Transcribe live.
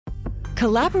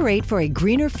Collaborate for a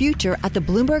greener future at the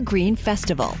Bloomberg Green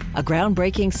Festival, a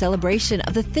groundbreaking celebration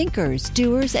of the thinkers,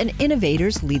 doers, and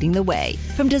innovators leading the way.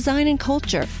 From design and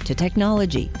culture to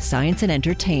technology, science, and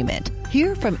entertainment.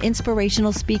 Hear from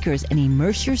inspirational speakers and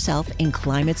immerse yourself in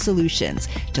climate solutions.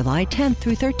 July 10th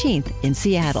through 13th in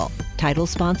Seattle. Title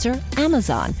sponsor,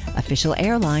 Amazon. Official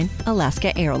airline,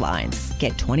 Alaska Airlines.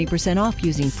 Get 20% off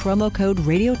using promo code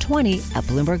radio20 at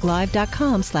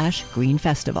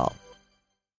bloomberglive.com/greenfestival.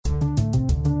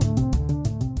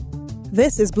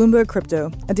 This is Bloomberg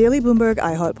Crypto, a daily Bloomberg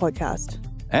iHeart podcast.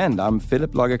 And I'm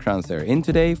Philip Lagercrantzer, in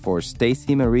today for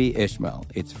Stacey Marie Ishmael.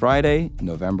 It's Friday,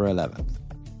 November 11th.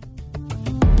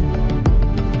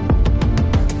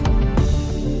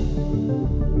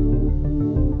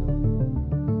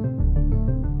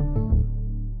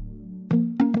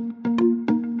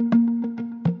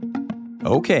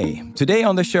 Okay, today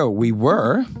on the show, we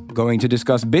were going to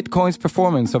discuss Bitcoin's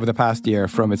performance over the past year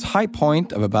from its high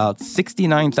point of about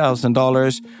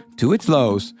 $69,000 to its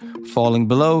lows, falling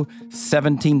below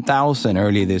 $17,000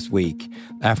 early this week,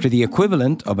 after the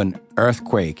equivalent of an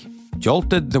earthquake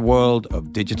jolted the world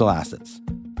of digital assets.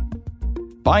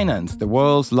 Binance, the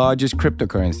world's largest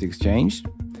cryptocurrency exchange,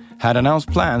 had announced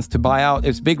plans to buy out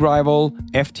its big rival,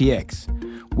 FTX,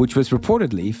 which was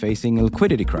reportedly facing a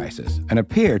liquidity crisis and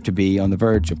appeared to be on the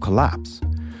verge of collapse.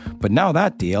 But now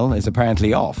that deal is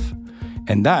apparently off,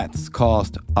 and that's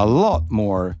caused a lot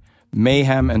more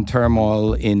mayhem and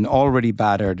turmoil in already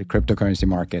battered cryptocurrency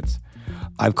markets.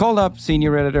 I've called up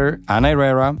senior editor Anna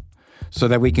Herrera so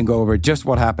that we can go over just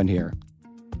what happened here.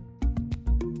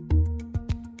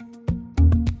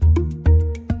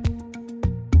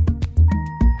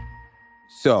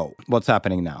 So, what's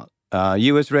happening now?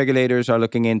 U.S. regulators are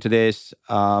looking into this.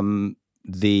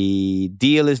 The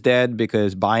deal is dead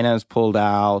because Binance pulled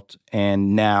out,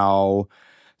 and now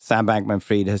Sam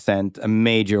Bankman-Fried has sent a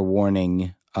major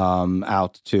warning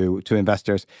out to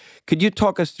investors. Could you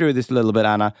talk us through this a little bit,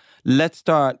 Anna? Let's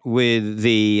start with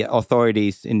the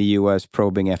authorities in the U.S.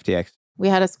 probing FTX. We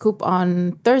had a scoop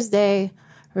on Thursday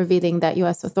revealing that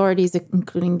U.S. authorities,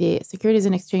 including the Securities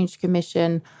and Exchange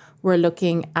Commission, were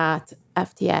looking at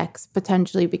FTX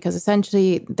potentially because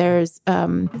essentially they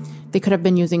could have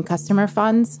been using customer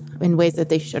funds in ways that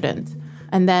they shouldn't.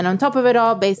 And then on top of it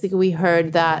all, basically we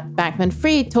heard that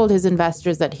Bankman-Fried told his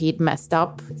investors that he'd messed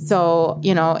up. So,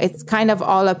 it's kind of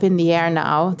all up in the air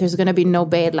now. There's going to be no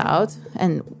bailout.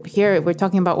 And here we're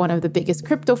talking about one of the biggest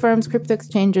crypto firms, crypto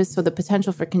exchanges. So the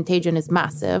potential for contagion is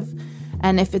massive.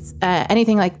 And if it's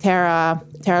anything like Terra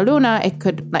Luna, it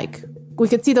could we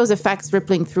could see those effects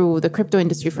rippling through the crypto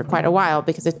industry for quite a while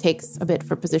because it takes a bit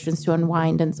for positions to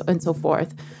unwind and so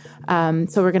forth.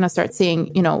 So we're going to start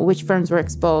seeing, which firms were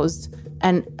exposed.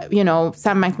 And,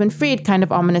 Sam Bankman-Fried kind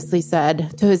of ominously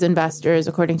said to his investors,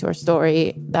 according to our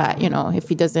story, that, if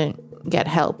he doesn't get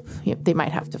help, they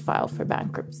might have to file for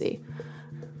bankruptcy.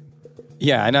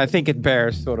 Yeah, and I think it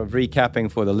bears sort of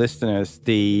recapping for the listeners.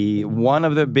 One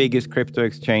of the biggest crypto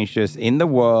exchanges in the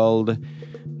world,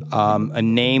 a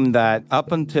name that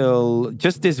up until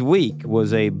just this week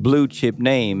was a blue chip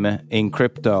name in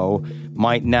crypto,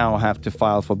 might now have to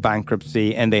file for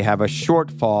bankruptcy, and they have a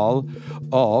shortfall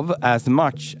of as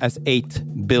much as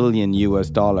 $8 billion.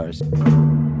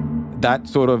 That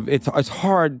sort of, it's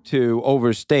hard to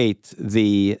overstate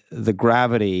the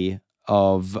gravity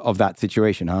of that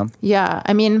situation, huh? Yeah,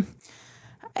 I mean,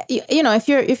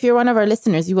 if you're one of our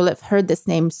listeners, you will have heard this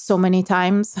name so many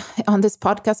times on this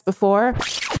podcast before.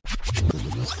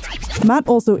 Matt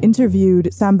also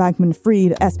interviewed Sam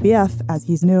Bankman-Fried, SBF, as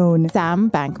he's known.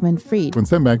 Sam Bankman-Fried. When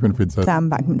Sam Bankman-Fried said... Sam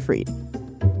Bankman-Fried.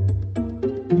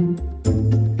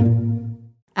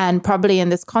 And probably in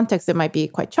this context, it might be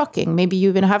quite shocking. Maybe you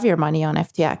even have your money on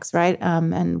FTX, right?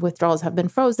 And withdrawals have been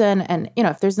frozen. And,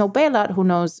 if there's no bailout, who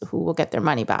knows who will get their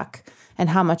money back and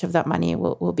how much of that money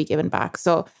will be given back.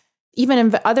 So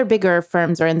even other bigger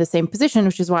firms are in the same position,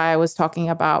 which is why I was talking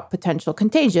about potential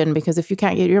contagion, because if you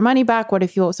can't get your money back, what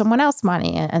if you owe someone else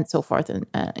money and so forth? And,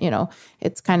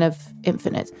 it's kind of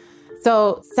infinite.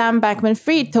 So Sam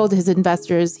Bankman-Fried told his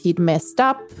investors he'd messed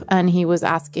up and he was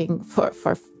asking for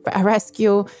a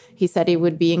rescue. He said he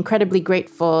would be incredibly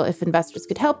grateful if investors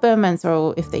could help him. And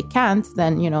so if they can't,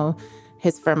 then,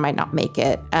 his firm might not make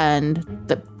it. And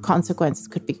the consequences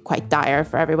could be quite dire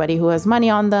for everybody who has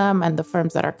money on them and the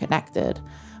firms that are connected.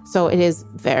 So it is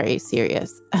very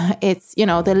serious. It's,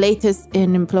 the latest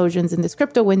in implosions in this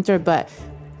crypto winter, but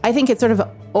I think it sort of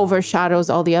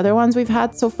overshadows all the other ones we've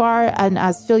had so far. And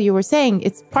as Phil, you were saying,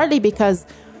 it's partly because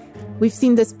we've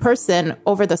seen this person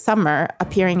over the summer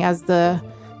appearing as the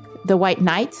white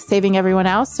knight, saving everyone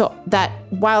else. So that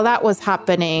while that was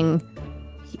happening,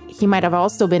 he might have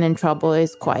also been in trouble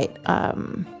is quite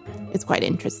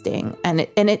interesting. And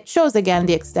it shows, again,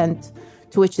 the extent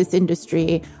to which this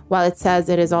industry, while it says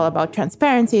it is all about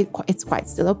transparency, it's quite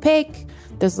still opaque.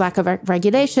 There's lack of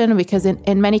regulation, because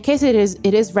in many cases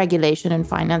it is regulation in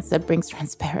finance that brings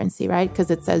transparency, right?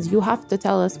 Because it says you have to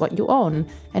tell us what you own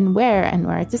and where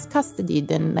it is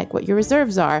custodied and like what your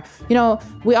reserves are.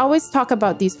 We always talk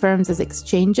about these firms as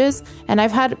exchanges, and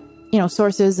I've had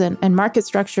sources and market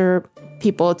structure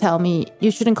people tell me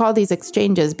you shouldn't call these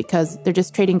exchanges because they're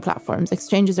just trading platforms.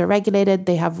 Exchanges are regulated.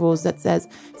 They have rules that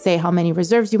say how many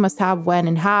reserves you must have, when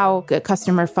and how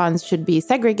customer funds should be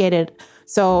segregated.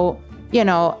 So,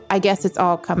 I guess it's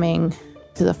all coming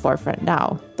to the forefront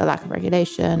now, the lack of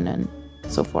regulation and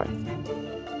so forth.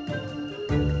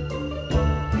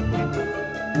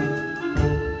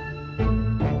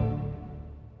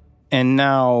 And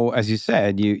now, as you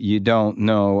said, you don't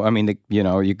know. I mean,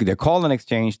 they're called an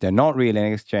exchange. They're not really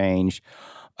an exchange.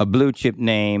 A blue chip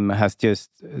name has just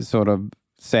sort of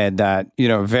said that,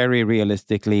 very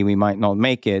realistically, we might not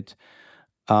make it.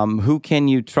 Who can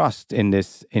you trust in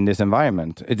this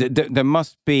environment? There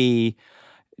must be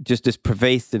just this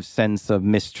pervasive sense of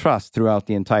mistrust throughout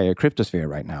the entire cryptosphere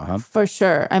right now, huh? For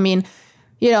sure. I mean,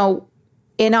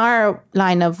 in our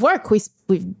line of work, we've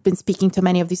been speaking to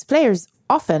many of these players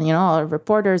often, our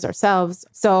reporters, ourselves.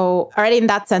 So already in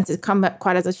that sense, it come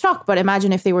quite as a shock. But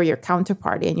imagine if they were your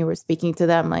counterparty and you were speaking to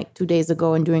them like 2 days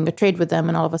ago and doing a trade with them,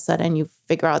 and all of a sudden you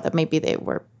figure out that maybe they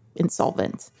were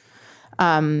insolvent.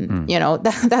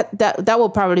 That will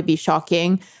probably be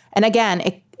shocking. And again,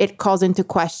 it calls into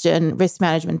question risk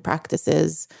management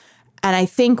practices. And I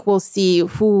think we'll see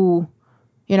who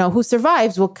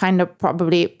survives will kind of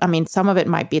probably, some of it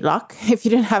might be luck if you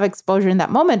didn't have exposure in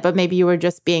that moment, but maybe you were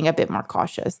just being a bit more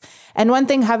cautious. And one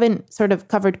thing, having sort of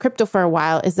covered crypto for a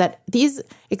while, is that these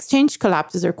exchange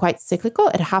collapses are quite cyclical.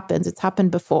 It happens. It's happened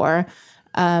before.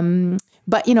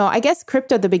 But, I guess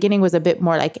crypto at the beginning was a bit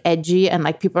more like edgy, and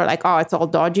like people are like, oh, it's all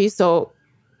dodgy. So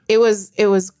it was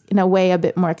in a way a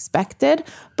bit more expected.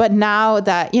 But now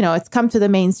that, it's come to the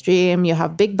mainstream, you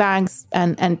have big banks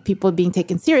and people being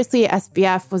taken seriously.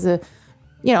 SBF was a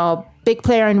big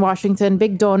player in Washington,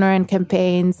 big donor in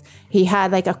campaigns. He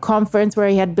had like a conference where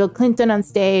he had Bill Clinton on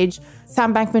stage.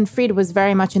 Sam Bankman-Fried was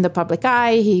very much in the public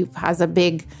eye. He has a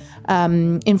big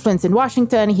influence in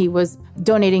Washington. He was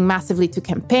donating massively to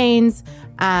campaigns.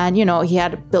 And, he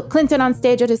had Bill Clinton on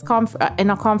stage at his in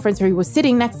a conference where he was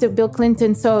sitting next to Bill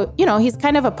Clinton. So, he's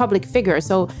kind of a public figure.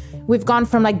 So we've gone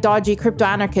from like dodgy crypto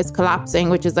anarchists collapsing,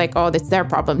 which is like, oh, that's their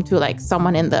problem, to like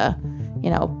someone in the,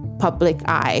 public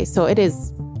eye. So it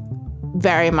is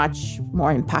very much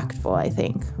more impactful, I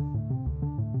think.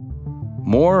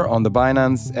 More on the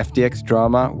Binance FTX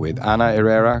drama with Ana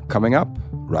Herrera coming up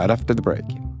right after the break.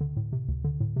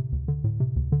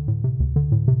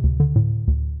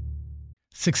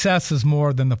 Success is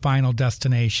more than the final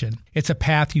destination. It's a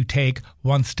path you take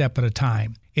one step at a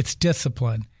time. It's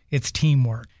discipline, it's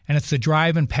teamwork, and it's the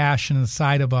drive and passion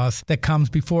inside of us that comes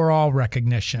before all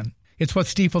recognition. It's what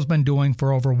Stifel's been doing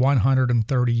for over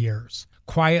 130 years.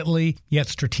 Quietly, yet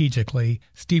strategically,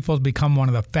 Stifel's become one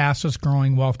of the fastest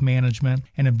growing wealth management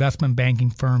and investment banking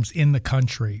firms in the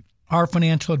country. Our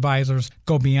financial advisors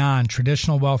go beyond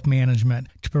traditional wealth management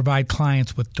to provide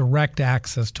clients with direct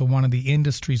access to one of the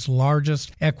industry's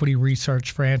largest equity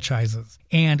research franchises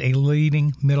and a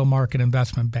leading middle market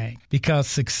investment bank, because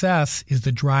success is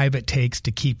the drive it takes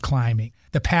to keep climbing,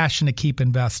 the passion to keep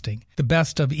investing, the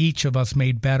best of each of us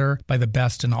made better by the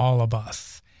best in all of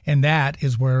us. And that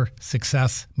is where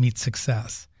success meets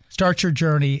success. Start your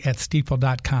journey at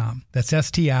Stifel.com. That's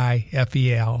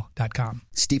STIFEL.com.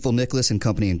 Stifel Nicholas and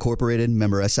Company Incorporated,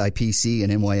 member SIPC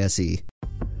and NYSE.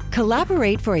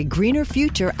 Collaborate for a greener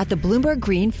future at the Bloomberg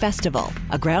Green Festival,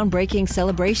 a groundbreaking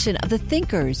celebration of the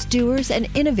thinkers, doers, and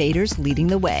innovators leading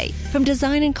the way. From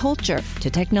design and culture to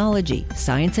technology,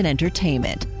 science, and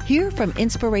entertainment. Hear from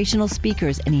inspirational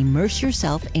speakers and immerse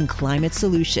yourself in climate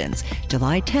solutions.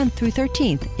 July 10th through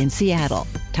 13th in Seattle.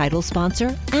 Title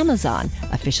sponsor, Amazon.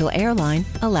 Official airline,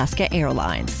 Alaska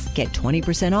Airlines. Get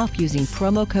 20% off using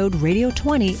promo code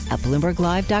radio20 at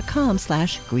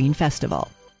BloombergLive.com/Green Festival.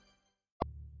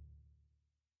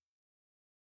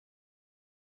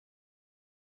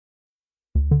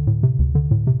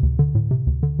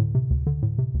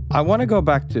 I want to go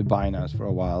back to Binance for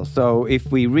a while. So if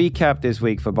we recap this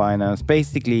week for Binance,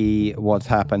 basically what's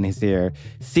happened is here.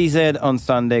 CZ on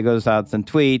Sunday goes out and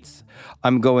tweets,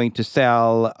 I'm going to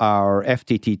sell our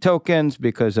FTT tokens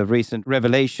because of recent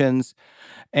revelations.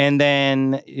 And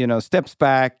then, steps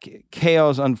back,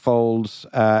 chaos unfolds,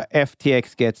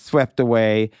 FTX gets swept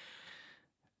away.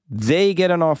 They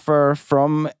get an offer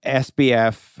from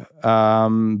SBF,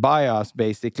 Buyout,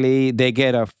 basically. They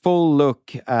get a full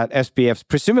look at SBF's,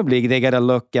 presumably they get a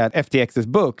look at FTX's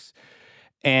books.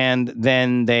 And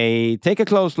then they take a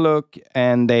close look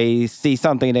and they see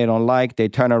something they don't like. They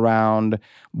turn around,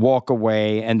 walk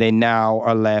away, and they now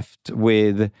are left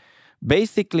with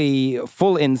basically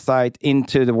full insight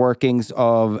into the workings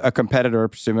of a competitor,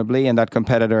 presumably, and that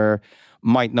competitor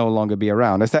might no longer be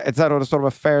around. Is that sort of a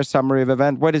fair summary of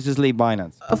event? Where does this leave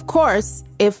Binance? Of course,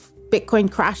 if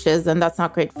Bitcoin crashes, then that's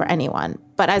not great for anyone.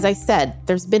 But as I said,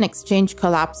 there's been exchange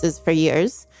collapses for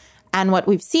years. And what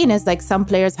we've seen is like some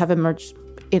players have emerged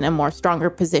in a more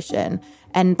stronger position.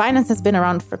 And Binance has been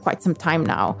around for quite some time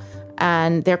now.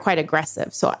 And they're quite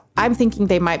aggressive. So I'm thinking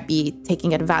they might be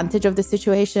taking advantage of the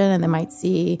situation and they might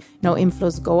see,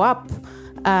 inflows go up.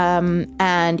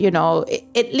 And,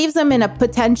 it leaves them in a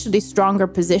potentially stronger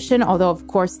position, although, of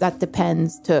course, that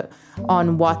depends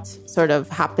on what sort of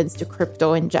happens to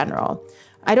crypto in general.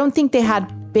 I don't think they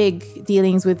had big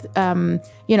dealings with,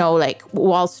 like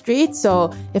Wall Street.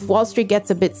 So if Wall Street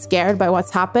gets a bit scared by what's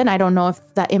happened, I don't know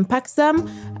if that impacts them.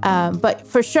 But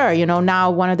for sure, now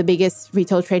one of the biggest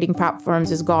retail trading platforms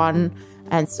is gone.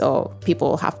 And so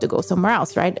people have to go somewhere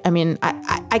else, right? I mean,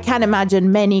 I can't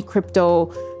imagine many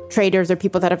crypto traders or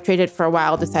people that have traded for a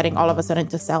while deciding all of a sudden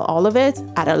to sell all of it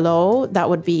at a low. That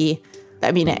would be,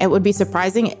 it would be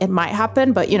surprising. It might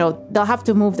happen, but, they'll have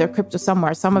to move their crypto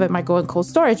somewhere. Some of it might go in cold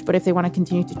storage, but if they want to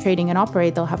continue to trading and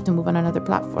operate, they'll have to move on another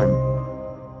platform.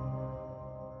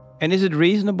 And is it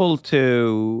reasonable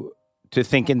to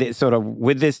think in this sort of,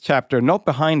 with this chapter not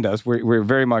behind us, we're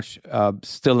very much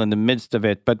still in the midst of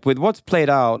it, but with what's played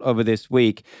out over this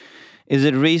week, is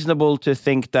it reasonable to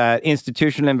think that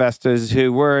institutional investors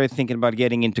who were thinking about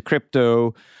getting into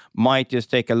crypto might just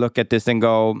take a look at this and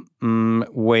go,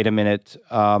 wait a minute,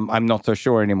 I'm not so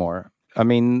sure anymore? I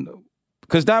mean,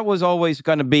 because that was always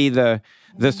going to be the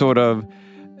sort of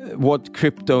what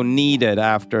crypto needed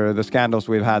after the scandals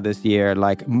we've had this year,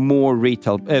 like more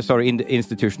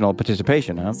institutional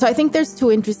participation. Huh? So I think there's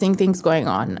two interesting things going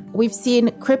on. We've seen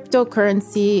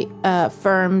cryptocurrency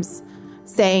firms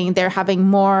saying they're having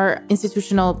more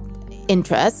institutional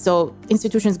interest, so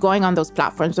institutions going on those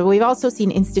platforms. But we've also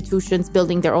seen institutions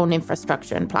building their own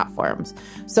infrastructure and platforms.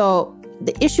 So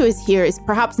the issue is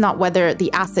perhaps not whether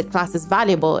the asset class is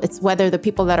valuable, it's whether the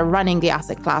people that are running the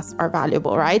asset class are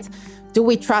valuable, right? Do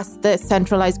we trust the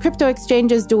centralized crypto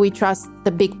exchanges? Do we trust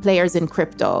the big players in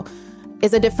crypto?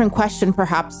 Is a different question,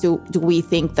 perhaps, do we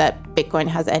think that Bitcoin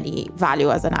has any value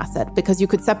as an asset? Because you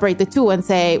could separate the two and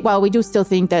say, well, we do still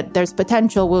think that there's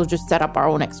potential. We'll just set up our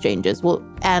own exchanges. We'll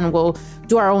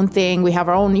do our own thing. We have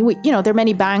our own, there are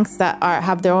many banks that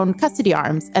have their own custody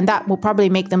arms, and that will probably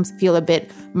make them feel a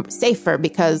bit safer,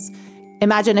 because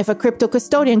imagine if a crypto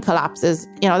custodian collapses,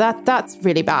 that's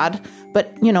really bad.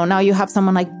 But, now you have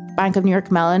someone like Bank of New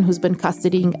York Mellon who's been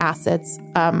custodying assets,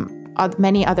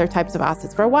 many other types of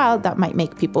assets for a while. That might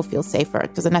make people feel safer.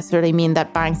 It doesn't necessarily mean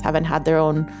that banks haven't had their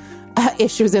own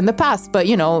issues in the past, but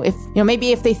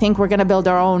maybe if they think we're going to build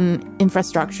our own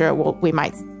infrastructure, we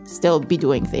might still be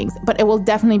doing things. But it will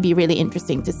definitely be really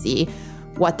interesting to see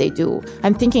what they do.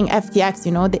 I'm thinking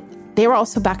FTX, they were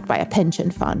also backed by a pension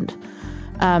fund,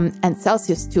 and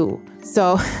Celsius too.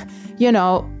 So,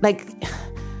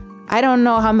 I don't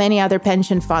know how many other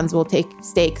pension funds will take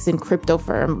stakes in crypto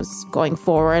firms going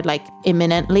forward,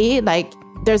 imminently.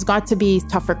 There's got to be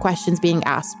tougher questions being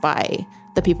asked by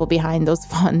the people behind those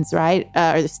funds, right?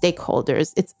 Or the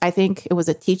stakeholders. I think it was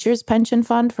a teacher's pension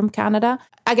fund from Canada.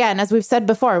 Again, as we've said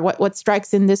before, what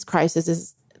strikes in this crisis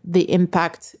is the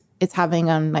impact it's having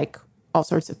on all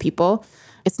sorts of people.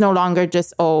 It's no longer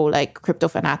just, crypto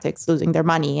fanatics losing their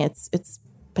money. It's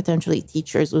potentially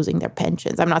teachers losing their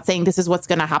pensions. I'm not saying this is what's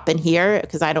going to happen here,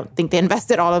 because I don't think they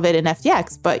invested all of it in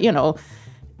FTX, but,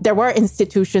 there were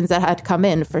institutions that had come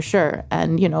in for sure.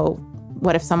 And,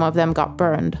 what if some of them got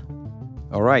burned?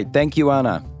 All right. Thank you,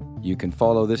 Anna. You can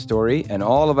follow this story and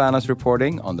all of Anna's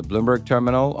reporting on the Bloomberg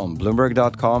terminal, on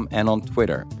Bloomberg.com, and on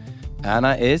Twitter.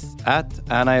 Anna is at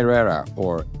Anna Herrera,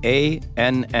 or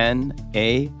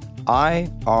ANNAIRRERA.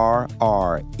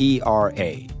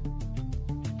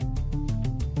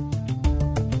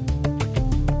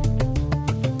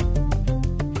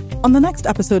 On the next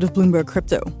episode of Bloomberg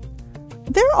Crypto,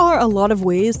 there are a lot of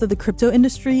ways that the crypto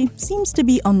industry seems to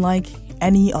be unlike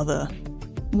any other.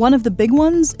 One of the big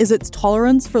ones is its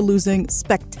tolerance for losing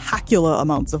spectacular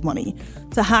amounts of money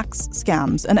to hacks,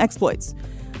 scams, and exploits.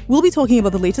 We'll be talking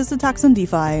about the latest attacks on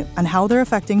DeFi and how they're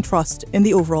affecting trust in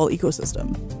the overall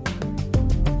ecosystem.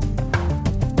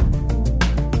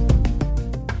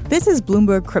 This is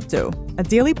Bloomberg Crypto, a a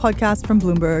daily podcast from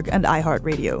Bloomberg and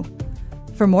iHeartRadio.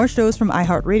 For more shows from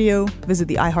iHeartRadio, visit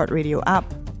the iHeartRadio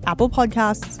app, Apple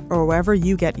Podcasts, or wherever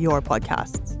you get your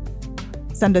podcasts.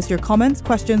 Send us your comments,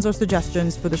 questions, or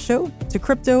suggestions for the show to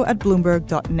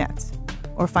crypto@bloomberg.net,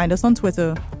 or find us on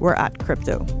Twitter. We're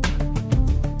 @crypto.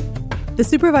 The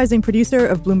supervising producer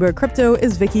of Bloomberg Crypto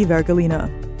is Vicky Vergolina.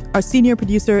 Our senior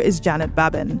producer is Janet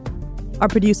Babin. Our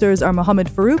producers are Mohammed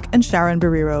Farouk and Sharon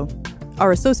Barrero.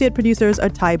 Our associate producers are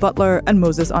Ty Butler and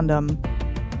Moses Undum.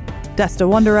 Desta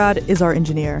Wonderad is our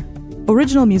engineer.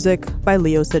 Original music by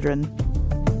Leo Sidran.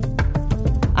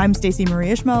 I'm Stacey Marie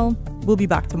Ishmael. We'll be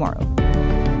back tomorrow.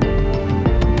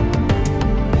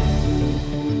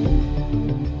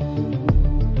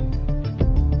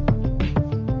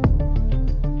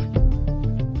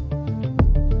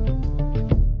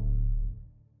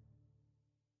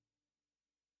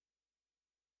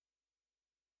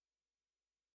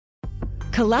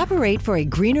 Collaborate for a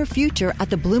greener future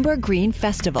at the Bloomberg Green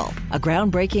Festival, a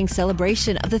groundbreaking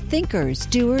celebration of the thinkers,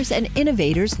 doers, and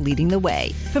innovators leading the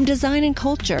way. From design and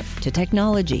culture to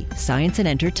technology, science, and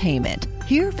entertainment.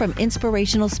 Hear from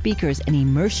inspirational speakers and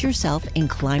immerse yourself in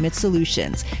climate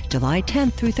solutions. July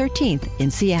 10th through 13th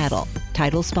in Seattle.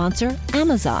 Title sponsor,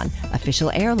 Amazon. Official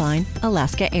airline,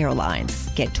 Alaska Airlines.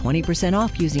 Get 20%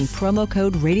 off using promo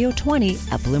code radio20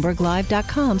 at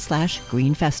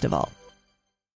bloomberglive.com/greenfestival.